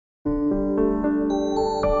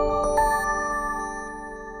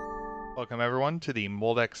Welcome everyone to the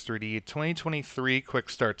Moldex3D 2023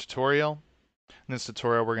 QuickStart tutorial. In this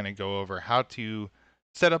tutorial we're going to go over how to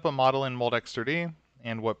set up a model in Moldex3D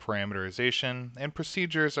and what parameterization and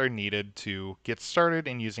procedures are needed to get started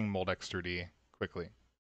in using Moldex3D quickly.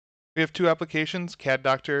 We have two applications,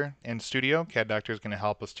 CADdoctor and Studio. CADdoctor is going to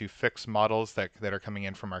help us to fix models that are coming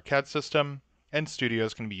in from our CAD system, and Studio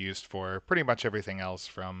is going to be used for pretty much everything else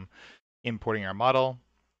from importing our model,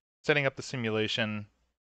 setting up the simulation,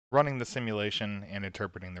 running the simulation, and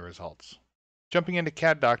interpreting the results. Jumping into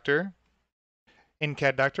CADdoctor. In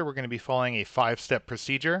CADdoctor, we're going to be following a 5-step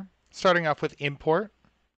procedure, starting off with import.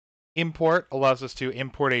 Import allows us to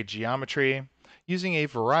import a geometry using a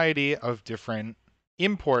variety of different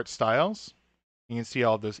import styles. You can see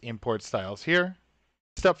all those import styles here.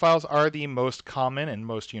 Step files are the most common and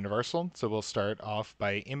most universal, so we'll start off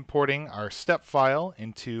by importing our step file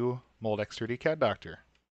into Moldex3D CADdoctor.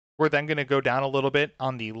 We're then going to go down a little bit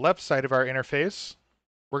on the left side of our interface.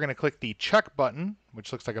 We're going to click the check button,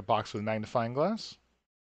 which looks like a box with a magnifying glass.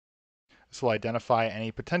 This will identify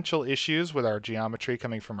any potential issues with our geometry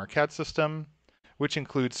coming from our CAD system, which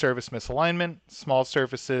include surface misalignment, small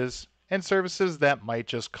surfaces, and surfaces that might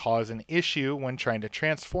just cause an issue when trying to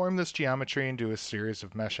transform this geometry into a series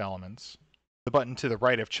of mesh elements. The button to the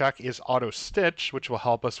right of check is auto stitch, which will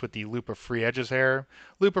help us with the loop of free edges error.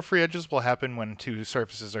 Loop of free edges will happen when two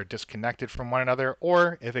surfaces are disconnected from one another,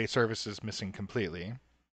 or if a surface is missing completely.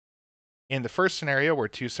 In the first scenario, where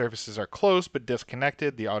two surfaces are close but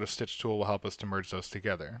disconnected, the auto stitch tool will help us to merge those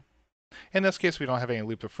together. In this case, we don't have any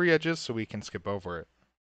loop of free edges, so we can skip over it.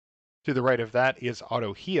 To the right of that is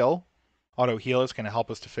auto heal. Auto heal is going to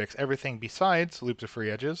help us to fix everything besides loops of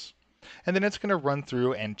free edges, and then it's going to run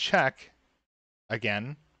through and check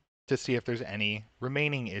again to see if there's any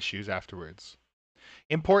remaining issues afterwards.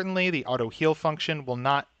 Importantly, the auto heal function will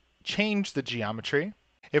not change the geometry.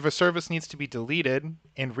 If a surface needs to be deleted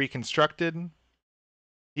and reconstructed,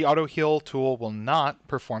 the auto heal tool will not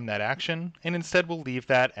perform that action, and instead will leave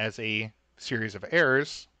that as a series of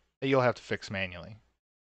errors that you'll have to fix manually.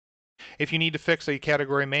 If you need to fix a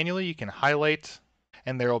category manually, you can highlight,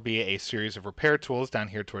 and there will be a series of repair tools down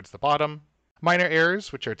here towards the bottom. Minor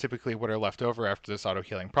errors, which are typically what are left over after this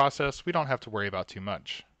auto-healing process, we don't have to worry about too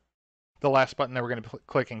much. The last button that we're going to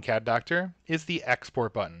click in CADdoctor is the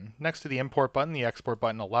Export button. Next to the Import button, the Export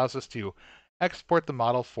button allows us to export the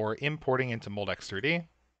model for importing into Moldex3D.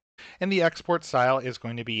 And the export style is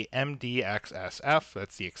going to be MDXSF,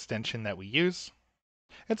 that's the extension that we use.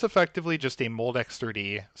 It's effectively just a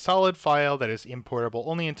Moldex3D solid file that is importable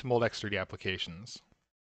only into Moldex3D applications.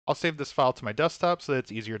 I'll save this file to my desktop so that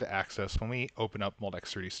it's easier to access when we open up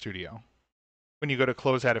Moldex3D Studio. When you go to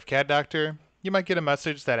close out of CADdoctor, you might get a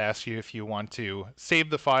message that asks you if you want to save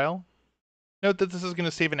the file. Note that this is going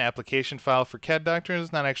to save an application file for CADdoctor and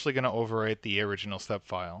is not actually going to overwrite the original step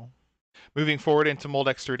file. Moving forward into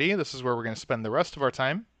Moldex3D, this is where we're going to spend the rest of our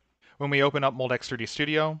time. When we open up Moldex3D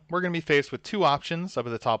Studio, we're going to be faced with two options up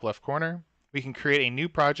at the top left corner. We can create a new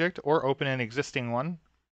project or open an existing one.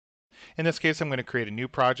 In this case, I'm going to create a new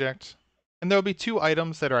project, and there will be two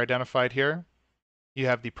items that are identified here. You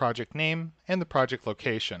have the project name and the project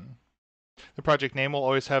location. The project name will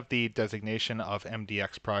always have the designation of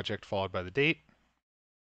MDX project followed by the date.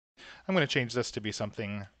 I'm going to change this to be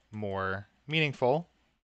something more meaningful.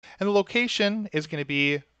 And the location is going to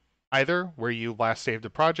be either where you last saved the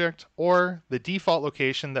project or the default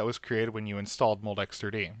location that was created when you installed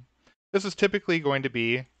Moldex3D. This is typically going to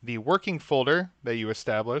be the working folder that you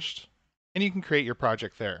established, and you can create your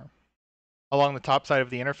project there. Along the top side of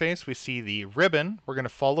the interface, we see the ribbon. We're going to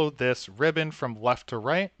follow this ribbon from left to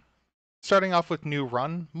right. Starting off with new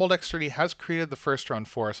run, Moldex3D has created the first run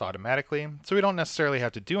for us automatically, so we don't necessarily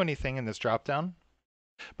have to do anything in this dropdown.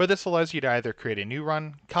 But this allows you to either create a new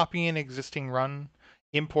run, copy an existing run,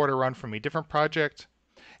 import a run from a different project,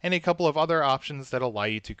 and a couple of other options that allow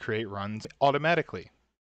you to create runs automatically.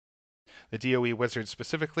 The DOE wizard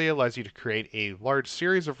specifically allows you to create a large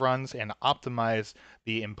series of runs and optimize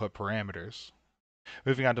the input parameters.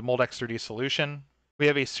 Moving on to Moldex3D solution, we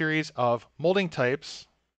have a series of molding types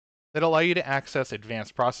that allow you to access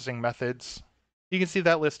advanced processing methods. You can see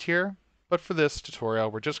that list here, but for this tutorial,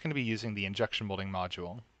 we're just going to be using the injection molding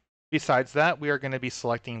module. Besides that, we are going to be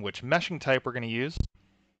selecting which meshing type we're going to use.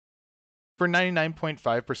 For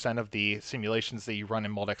 99.5% of the simulations that you run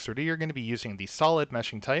in Moldex3D, you're going to be using the solid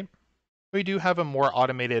meshing type. We do have a more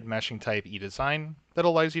automated meshing type eDesign that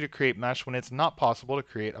allows you to create mesh when it's not possible to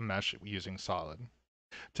create a mesh using solid.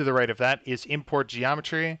 To the right of that is import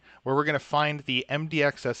geometry, where we're going to find the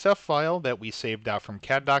MDXSF file that we saved out from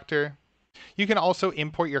CADdoctor. You can also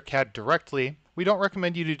import your CAD directly. We don't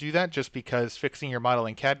recommend you to do that just because fixing your model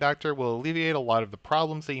in CADdoctor will alleviate a lot of the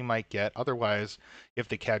problems that you might get otherwise if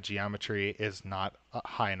the CAD geometry is not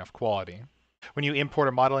high enough quality. When you import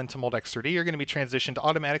a model into Moldex3D, you're going to be transitioned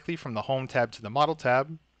automatically from the Home tab to the Model tab.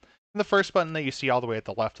 And the first button that you see all the way at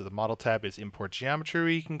the left of the Model tab is Import Geometry, where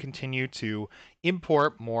you can continue to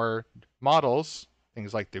import more models,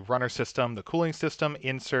 things like the runner system, the cooling system,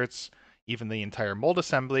 inserts, even the entire mold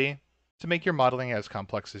assembly, to make your modeling as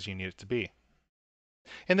complex as you need it to be.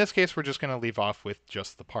 In this case, we're just going to leave off with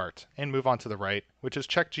just the part and move on to the right, which is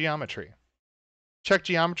Check Geometry. Check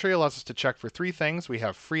Geometry allows us to check for three things. We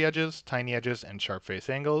have free edges, tiny edges, and sharp face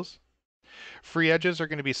angles. Free edges are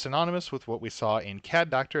going to be synonymous with what we saw in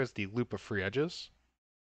CADdoctor as the loop of free edges.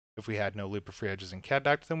 If we had no loop of free edges in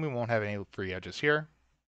CADdoctor, then we won't have any free edges here.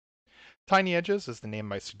 Tiny edges, as the name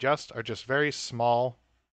might suggest, are just very small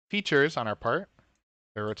features on our part.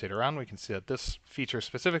 If I rotate around, we can see that this feature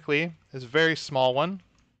specifically is a very small one.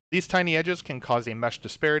 These tiny edges can cause a mesh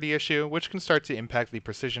disparity issue, which can start to impact the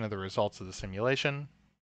precision of the results of the simulation.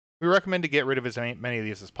 We recommend to get rid of as many of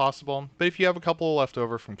these as possible, but if you have a couple left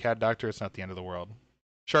over from CADdoctor, it's not the end of the world.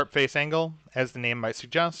 Sharp face angle, as the name might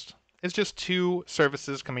suggest, is just two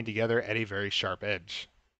surfaces coming together at a very sharp edge.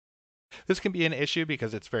 This can be an issue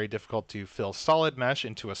because it's very difficult to fill solid mesh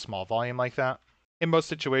into a small volume like that. In most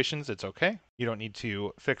situations, it's okay. You don't need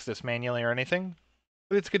to fix this manually or anything,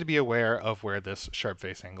 but it's good to be aware of where this sharp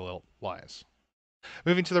face angle lies.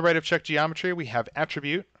 Moving to the right of Check Geometry, we have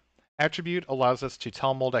Attribute. Attribute allows us to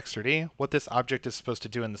tell Moldex3D what this object is supposed to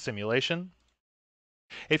do in the simulation.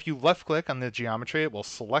 If you left-click on the geometry, it will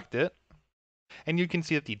select it, and you can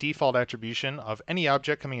see that the default attribution of any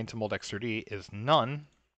object coming into Moldex3D is none.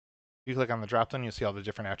 If you click on the dropdown, you'll see all the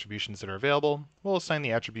different attributions that are available. We'll assign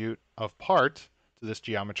the attribute of part to this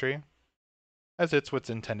geometry, as it's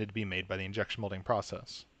what's intended to be made by the injection molding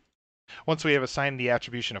process. Once we have assigned the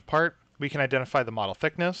attribution of part, we can identify the model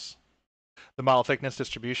thickness. The model thickness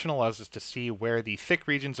distribution allows us to see where the thick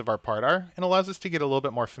regions of our part are, and allows us to get a little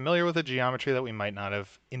bit more familiar with the geometry that we might not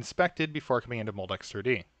have inspected before coming into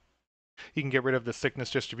Moldex3D. You can get rid of the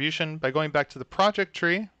thickness distribution by going back to the project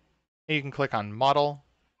tree, and you can click on Model.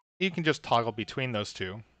 You can just toggle between those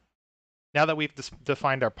two. Now that we've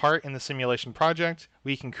defined our part in the simulation project,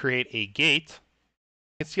 we can create a gate.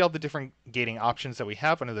 You can see all the different gating options that we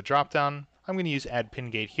have under the dropdown. I'm going to use Add Pin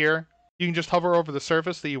Gate here. You can just hover over the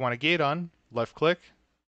surface that you want to gate on, left click,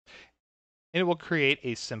 and it will create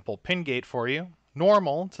a simple pin gate for you,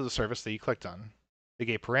 normal to the surface that you clicked on. The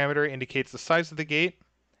gate parameter indicates the size of the gate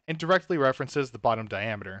and directly references the bottom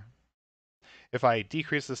diameter. If I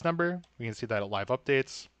decrease this number, we can see that it live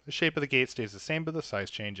updates. The shape of the gate stays the same, but the size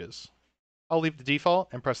changes. I'll leave the default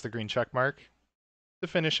and press the green check mark to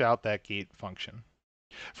finish out that gate function.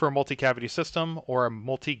 For a multi-cavity system or a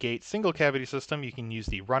multi-gate single-cavity system, you can use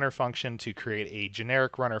the runner function to create a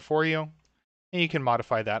generic runner for you, and you can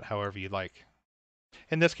modify that however you like.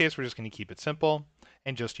 In this case, we're just going to keep it simple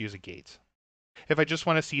and just use a gate. If I just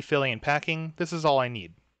want to see filling and packing, this is all I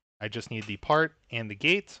need. I just need the part and the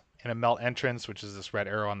gate and a melt entrance, which is this red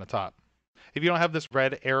arrow on the top. If you don't have this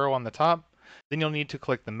red arrow on the top, then you'll need to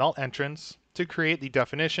click the melt entrance to create the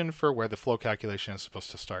definition for where the flow calculation is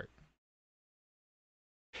supposed to start.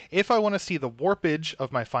 If I want to see the warpage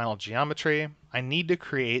of my final geometry, I need to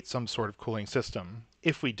create some sort of cooling system.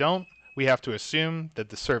 If we don't, we have to assume that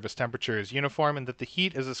the surface temperature is uniform and that the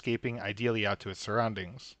heat is escaping ideally out to its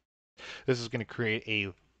surroundings. This is going to create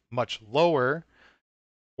a much lower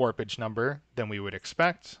warpage number than we would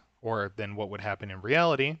expect, or than what would happen in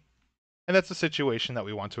reality, and that's a situation that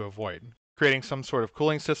we want to avoid. Creating some sort of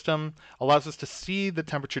cooling system allows us to see the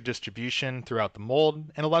temperature distribution throughout the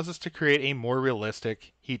mold and allows us to create a more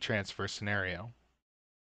realistic heat transfer scenario.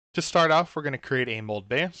 To start off, we're going to create a mold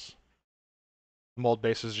base. The mold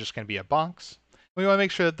base is just going to be a box. We want to make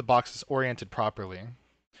sure that the box is oriented properly.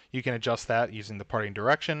 You can adjust that using the parting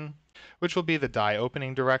direction, which will be the die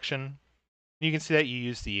opening direction. You can see that you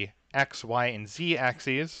use the X, Y, and Z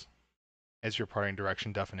axes as your parting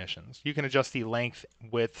direction definitions. You can adjust the length,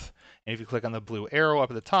 width, and if you click on the blue arrow up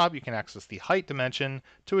at the top, you can access the height dimension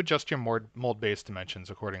to adjust your mold base dimensions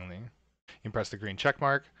accordingly. You can press the green check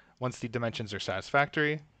mark once the dimensions are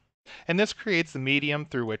satisfactory, and this creates the medium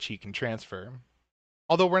through which heat can transfer.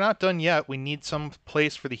 Although we're not done yet, we need some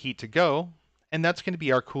place for the heat to go, and that's going to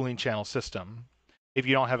be our cooling channel system. If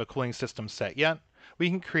you don't have a cooling system set yet, we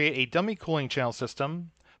can create a dummy cooling channel system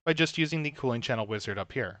by just using the cooling channel wizard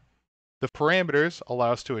up here. The parameters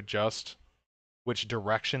allow us to adjust which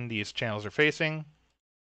direction these channels are facing,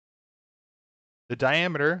 the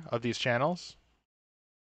diameter of these channels,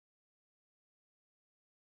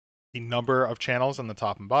 the number of channels on the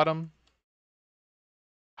top and bottom,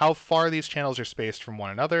 how far these channels are spaced from one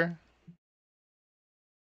another,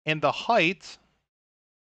 and the height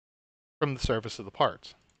from the surface of the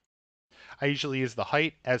part. I usually use the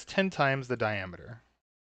height as 10 times the diameter.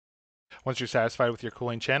 Once you're satisfied with your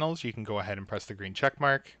cooling channels, you can go ahead and press the green check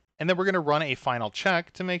mark, and then we're going to run a final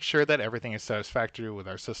check to make sure that everything is satisfactory with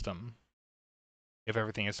our system. If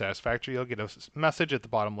everything is satisfactory, you'll get a message at the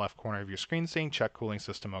bottom left corner of your screen saying check cooling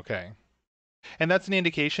system OK. And that's an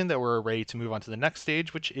indication that we're ready to move on to the next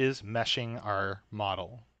stage, which is meshing our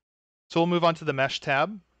model. So we'll move on to the mesh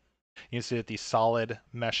tab. You can see that the solid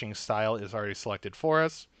meshing style is already selected for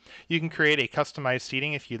us. You can create a customized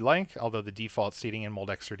seating if you'd like, although the default seating in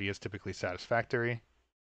Moldex3D is typically satisfactory.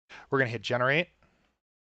 We're going to hit generate.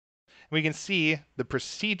 And we can see the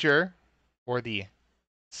procedure or the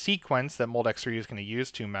sequence that Moldex3D is going to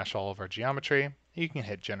use to mesh all of our geometry. You can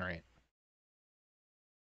hit generate.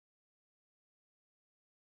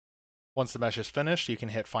 Once the mesh is finished, you can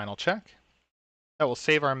hit final check. That will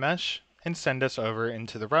save our mesh and send us over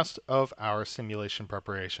into the rest of our simulation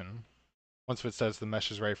preparation. Once it says the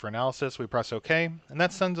mesh is ready for analysis, we press OK, and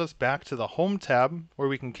that sends us back to the Home tab where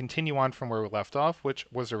we can continue on from where we left off, which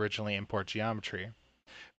was originally Import Geometry.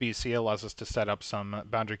 BC allows us to set up some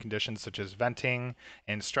boundary conditions such as venting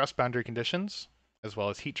and stress boundary conditions, as well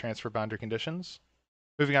as heat transfer boundary conditions.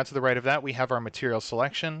 Moving on to the right of that, we have our material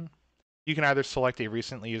selection. You can either select a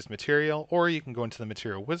recently used material, or you can go into the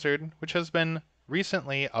Material Wizard, which has been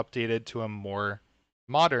recently updated to a more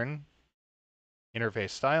modern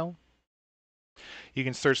interface style. You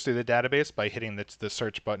can search through the database by hitting the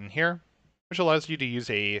search button here, which allows you to use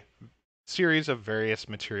a series of various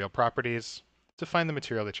material properties to find the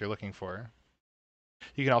material that you're looking for.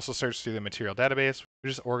 You can also search through the material database,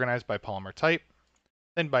 which is organized by polymer type,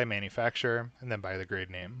 then by manufacturer, and then by the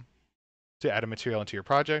grade name. To add a material into your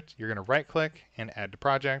project, you're going to right-click and add to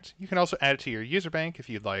project. You can also add it to your user bank if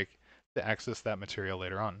you'd like to access that material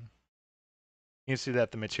later on. You can see that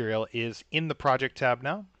the material is in the project tab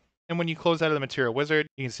now. And when you close out of the material wizard,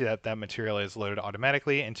 you can see that that material is loaded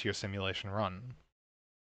automatically into your simulation run.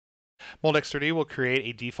 Moldex3D will create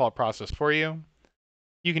a default process for you.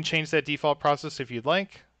 You can change that default process if you'd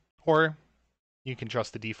like, or you can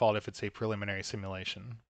trust the default if it's a preliminary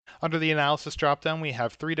simulation. Under the analysis dropdown, we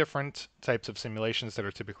have 3 different types of simulations that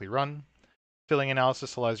are typically run. Filling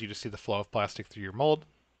analysis allows you to see the flow of plastic through your mold.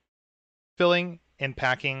 Filling and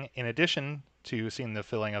packing, in addition to seeing the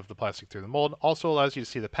filling of the plastic through the mold, also allows you to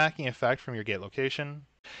see the packing effect from your gate location.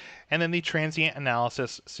 And then the transient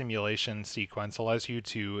analysis simulation sequence allows you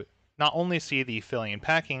to not only see the filling and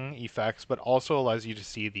packing effects, but also allows you to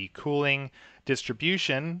see the cooling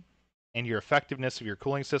distribution and your effectiveness of your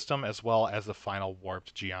cooling system, as well as the final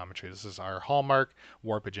warped geometry. This is our hallmark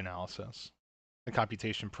warpage analysis. The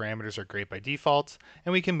computation parameters are great by default,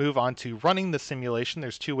 and we can move on to running the simulation.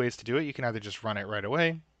 There's 2 ways to do it. You can either just run it right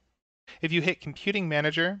away. If you hit Computing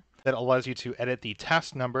Manager, that allows you to edit the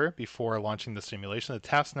task number before launching the simulation. The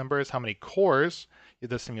task number is how many cores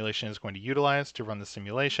the simulation is going to utilize to run the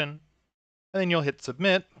simulation. And then you'll hit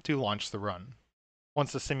Submit to launch the run.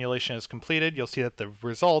 Once the simulation is completed, you'll see that the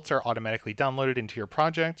results are automatically downloaded into your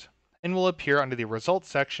project and will appear under the Results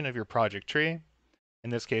section of your project tree. In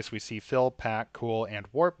this case, we see Fill, Pack, Cool, and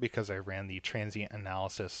Warp because I ran the transient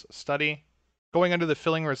analysis study. Going under the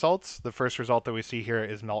filling results, the first result that we see here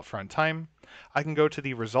is melt front time. I can go to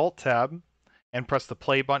the Result tab and press the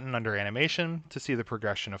play button under Animation to see the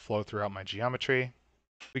progression of flow throughout my geometry.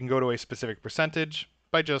 We can go to a specific percentage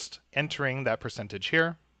by just entering that percentage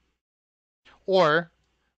here. Or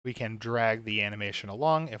we can drag the animation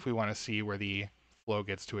along if we want to see where the flow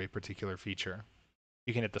gets to a particular feature.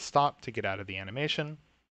 You can hit the stop to get out of the animation.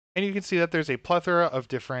 And you can see that there's a plethora of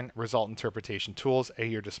different result interpretation tools at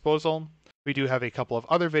your disposal. We do have a couple of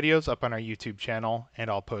other videos up on our YouTube channel, and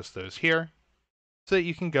I'll post those here so that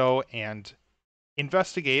you can go and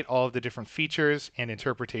investigate all of the different features and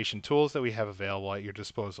interpretation tools that we have available at your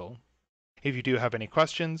disposal. If you do have any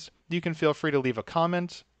questions, you can feel free to leave a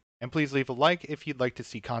comment, and please leave a like if you'd like to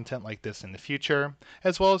see content like this in the future,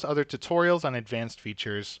 as well as other tutorials on advanced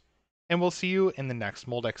features. And we'll see you in the next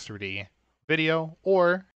Moldex3D video,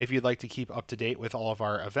 or if you'd like to keep up to date with all of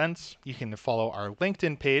our events, you can follow our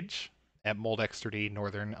LinkedIn page at Moldex3D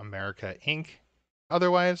Northern America Inc.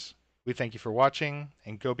 Otherwise, we thank you for watching,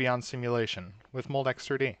 and go beyond simulation with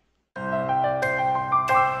Moldex3D.